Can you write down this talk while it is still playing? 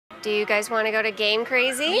Do you guys want to go to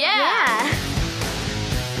GameCrazy? Yeah!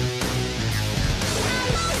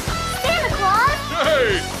 Santa Claus!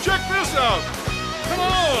 Hey, check this out! Come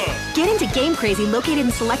on! Get into GameCrazy, located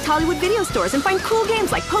in select Hollywood video stores, and find cool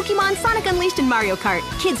games like Pokemon, Sonic Unleashed, and Mario Kart.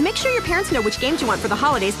 Kids, make sure your parents know which games you want for the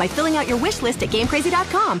holidays by filling out your wish list at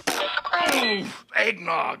GameCrazy.com.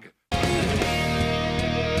 Eggnog!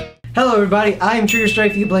 Hello everybody, I am Trigger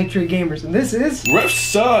Strife, you Blank Trigger Gamers, and this is... Rift's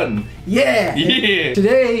son! Yeah! Yeah!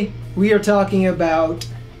 Today, we are talking about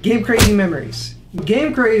GameCrazy Memories.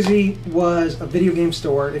 GameCrazy was a video game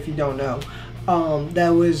store, if you don't know,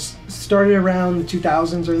 that was started around the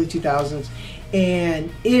 2000s, early 2000s, and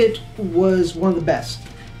it was one of the best.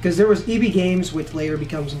 Because there was EB Games, which later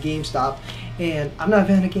becomes GameStop, and I'm not a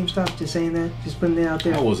fan of GameStop, just saying that, just putting it out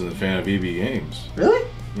there. I wasn't a fan of EB Games. Really?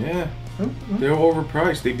 Yeah. Oh, They were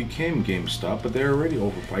overpriced. They became GameStop, but they're already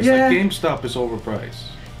overpriced. Yeah. Like GameStop is overpriced.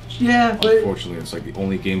 Yeah, but... Unfortunately, it's like the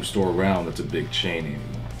only game store around that's a big chain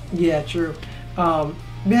anymore. Yeah, true.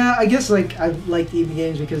 Yeah, I guess like I liked EB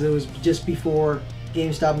Games because it was just before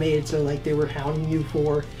GameStop made it, so like they were hounding you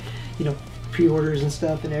for, you know, pre-orders and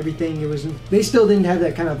stuff and everything. It was they still didn't have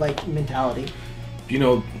that kind of like mentality. You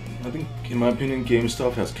know, I think in my opinion,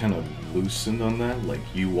 GameStop has kind of loosened on that. Like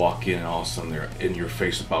you walk in and all of a sudden they're in your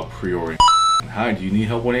face about pre-ordering. Hi, do you need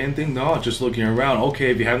help with anything? No, just looking around.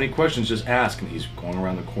 Okay, if you have any questions, just ask. And he's going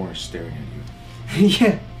around the corner staring at you.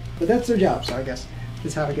 Yeah, but that's their job, so I guess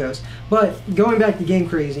that's how it goes. But going back to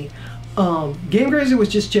GameCrazy, GameCrazy was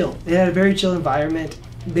just chill. They had a very chill environment.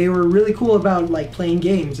 They were really cool about like playing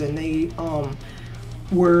games, and they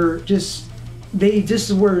were just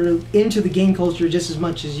were into the game culture just as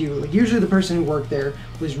much as you. Like usually the person who worked there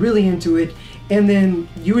was really into it, and then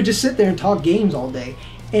you would just sit there and talk games all day.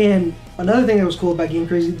 And another thing that was cool about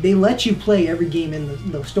GameCrazy, they let you play every game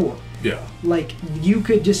in the store. Yeah. Like, you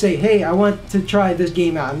could just say, hey, I want to try this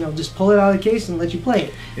game out, and they'll just pull it out of the case and let you play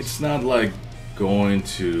it. It's not like going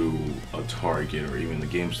to a Target or even the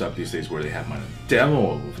GameStop these days where they have a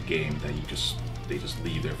demo of a game that they just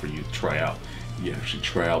leave there for you to try out. You actually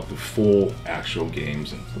try out the full actual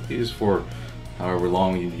games and it is for however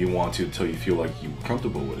long you want to until you feel like you're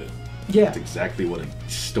comfortable with it. Yeah. That's exactly what a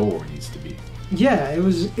store needs to be. Yeah, it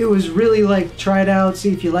was really like, try it out,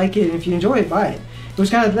 see if you like it, and if you enjoy it, buy it. It was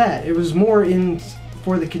kind of that. It was more in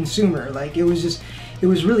for the consumer. Like, it was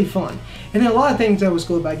really fun. And then a lot of things that was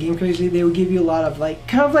cool about GameCrazy, they would give you a lot of like,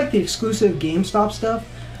 kind of like the exclusive GameStop stuff.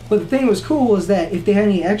 But the thing that was cool was that if they had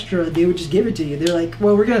any extra, they would just give it to you. They're like,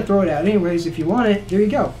 well, we're gonna throw it out anyways. If you want it, here you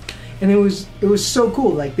go. And it was so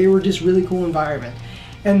cool. Like, they were just really cool environment.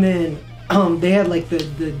 And then they had like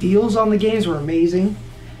the deals on the games were amazing.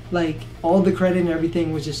 Like, all the credit and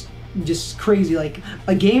everything was just crazy. Like,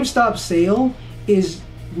 a GameStop sale is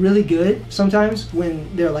really good sometimes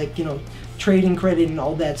when they're like, you know, trading credit and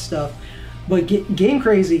all that stuff. But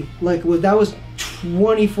GameCrazy, like, that was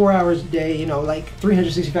 24 hours a day, you know, like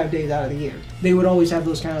 365 days out of the year. They would always have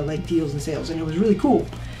those kind of like deals and sales, and it was really cool.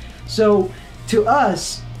 So to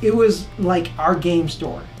us, it was like our game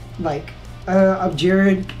store. Like,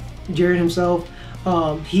 Jared himself,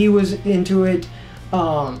 he was into it.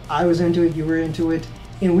 I was into it, you were into it,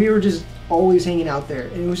 and we were just always hanging out there,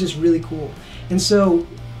 and it was just really cool. And so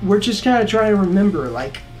we're just kind of trying to remember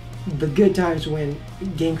like the good times when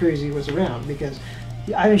GameCrazy was around, because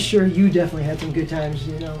I'm sure you definitely had some good times,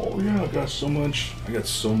 you know. Oh yeah, I got so much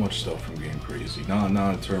stuff from GameCrazy. Not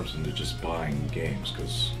in terms of just buying games,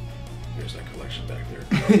 because there's that collection back there.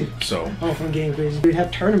 So. Oh, from GameCrazy. We'd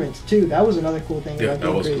have tournaments too. That was another cool thing about GameCrazy. Yeah,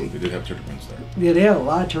 that was cool. They did have tournaments there. Yeah, they had a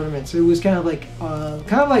lot of tournaments. It was kind of like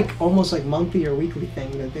almost like monthly or weekly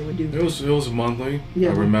thing that they would do. It was monthly. Yeah.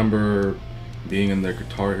 I remember being in their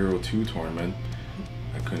Guitar Hero 2 tournament.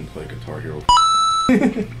 I couldn't play Guitar Hero.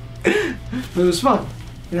 But it was fun.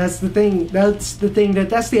 And that's the thing. That's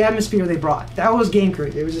the atmosphere they brought. That was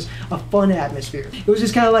GameCrazy. It was just a fun atmosphere. It was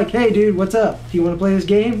just kind of like, hey, dude, what's up? Do you want to play this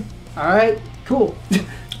game? All right, cool.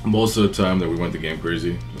 Most of the time that we went to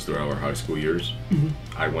GameCrazy was throughout our high school years.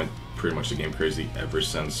 I went pretty much to GameCrazy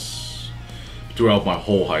throughout my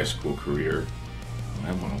whole high school career. I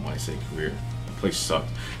don't know why I say career. The place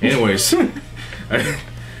sucked. Anyways, I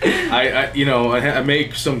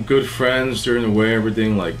make some good friends during the way,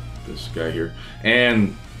 everything, like this guy here.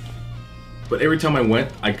 But every time I went,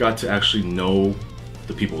 I got to actually know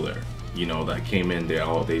the people there. You know, that came in,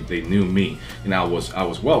 they knew me, and I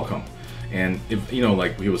was welcome. And if, you know,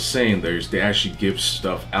 like he was saying, they actually give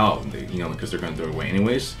stuff out, because they're gonna throw it away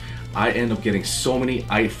anyways. I end up getting so many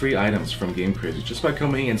free items from GameCrazy just by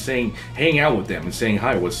coming and hang out with them and saying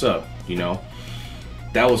hi, what's up, you know.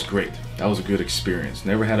 that was great. That was a good experience.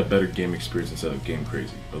 Never had a better game experience instead of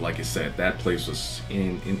GameCrazy. But like I said, that place was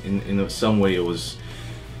in some way it was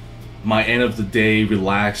my end of the day,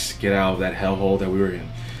 relax, get out of that hellhole that we were in,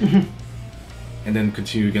 and then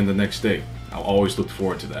continue again the next day. I always looked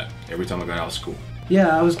forward to that every time I got out of school.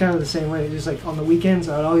 Yeah, I was kind of the same way. Just like on the weekends,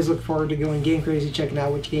 I would always look forward to going GameCrazy, checking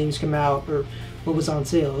out which games come out or what was on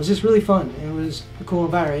sale. It was just really fun. It was a cool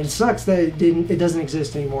environment. It sucks that it doesn't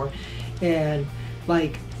exist anymore, and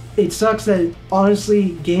like it sucks that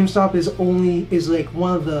honestly GameStop is like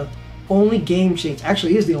one of the only game chains.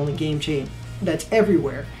 Actually, is the only game chain that's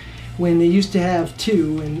everywhere. When they used to have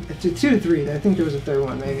two to three, I think there was a third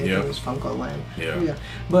one. Maybe it was Funko Land. Yeah.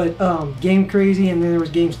 But GameCrazy, and then there was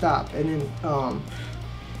GameStop, and then.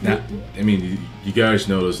 Now, I mean, you guys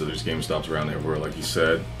notice that there's GameStops around everywhere, like you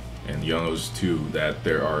said, and you knows too that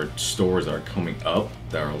there are stores that are coming up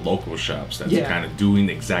that are local shops that's kind of doing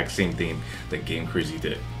the exact same thing that GameCrazy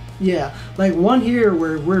did. Yeah, like one here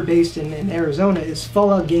where we're based in Arizona is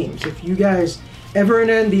Fallout Games. If you guys ever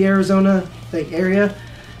in the Arizona like area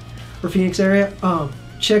or Phoenix area,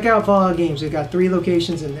 check out Fallout Games. They've got 3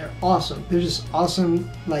 locations and they're awesome. They're just awesome,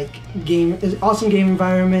 like awesome game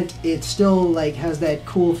environment. It still like has that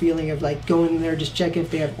cool feeling of like going in there just checking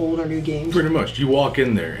if they have old or new games. Pretty much, you walk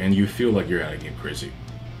in there and you feel like you're at a GameCrazy.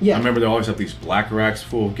 Yeah. I remember they always have these black racks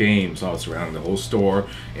full of games all surrounding the whole store,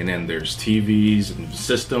 and then there's TVs and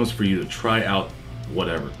systems for you to try out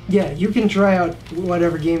whatever. Yeah, you can try out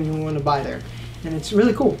whatever game you want to buy there, and it's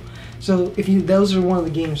really cool. So if those are one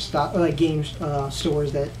of the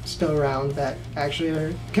stores that still around that actually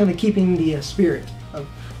are kind of keeping the spirit of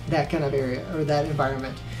that kind of area or that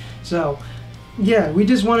environment. So yeah, we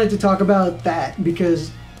just wanted to talk about that because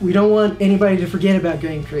we don't want anybody to forget about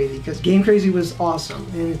GameCrazy, because GameCrazy was awesome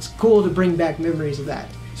and it's cool to bring back memories of that.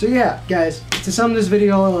 So yeah, guys, to sum this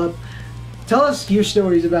video all up, tell us your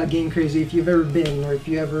stories about GameCrazy if you've ever been, or if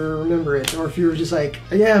you ever remember it, or if you were just like,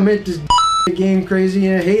 yeah, I met this GameCrazy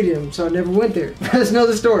and I hated him, so I never went there. Let us know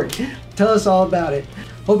the story. Tell us all about it.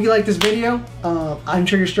 Hope you like this video. I'm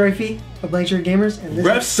Trigger Strifey of Blank Trigger Gamers, and this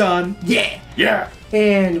Ref Son. Yeah.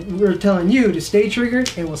 And we're telling you to stay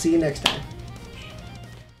triggered, and we'll see you next time.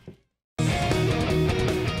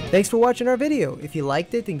 Thanks for watching our video. If you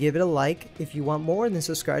liked it, then give it a like. If you want more, then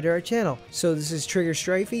subscribe to our channel. So this is Trigger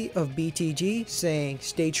Strifey of BTG saying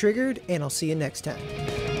stay triggered, and I'll see you next time.